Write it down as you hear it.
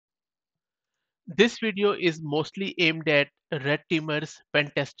This video is mostly aimed at red teamers,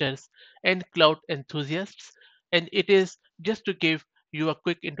 pen testers, and cloud enthusiasts, and it is just to give you a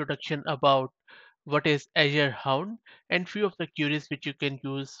quick introduction about what is Azure Hound and few of the queries which you can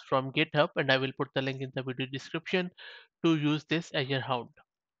use from GitHub, and I will put the link in the video description to use this Azure Hound.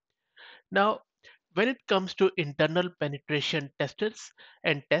 Now, when it comes to internal penetration testers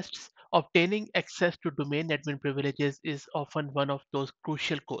and tests, obtaining access to domain admin privileges is often one of those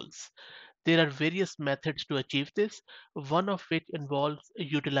crucial goals. There are various methods to achieve this, one of which involves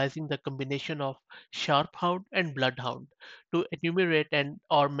utilizing the combination of SharpHound and BloodHound to enumerate and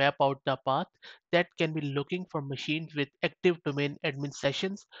or map out the path that can be looking for machines with active domain admin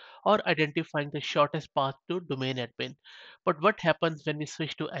sessions or identifying the shortest path to domain admin. But what happens when we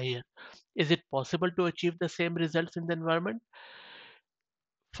switch to Azure? Is it possible to achieve the same results in the environment?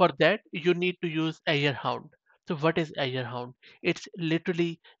 For that, you need to use AzureHound. So what is AzureHound? It's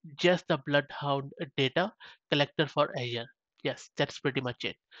literally just the Bloodhound data collector for Azure. Yes, that's pretty much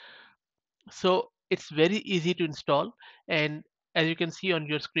it. So it's very easy to install, and as you can see on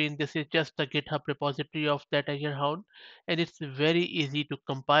your screen, this is just the GitHub repository of that Azure Hound, and it's very easy to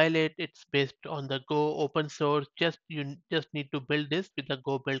compile it. It's based on the Go open source. Just you just need to build this with the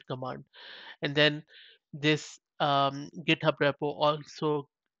Go build command, and then this GitHub repo also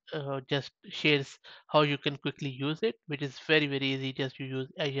just shares how you can quickly use it, which is very easy. Just you use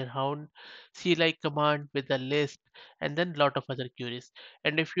Azure Hound CLI command with the list and then lot of other queries.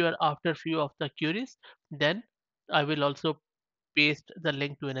 And if you are after few of the queries, then I will also paste the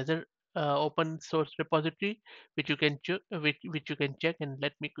link to another open source repository which you can which you can check, and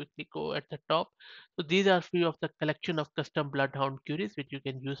let me quickly go at the top. So these are few of the collection of custom bloodhound queries which you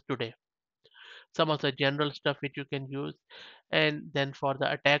can use today, some of the general stuff which you can use. And then for the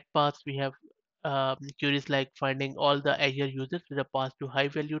attack paths, we have queries like finding all the Azure users with a path to high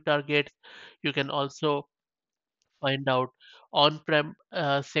value targets. You can also find out on-prem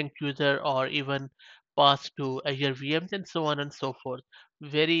sync user or even paths to Azure VMs and so on and so forth.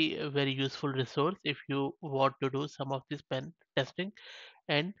 Very useful resource if you want to do some of this pen testing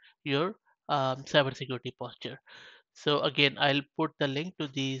and your cybersecurity posture. So again, I'll put the link to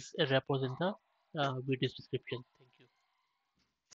these repos in the video description.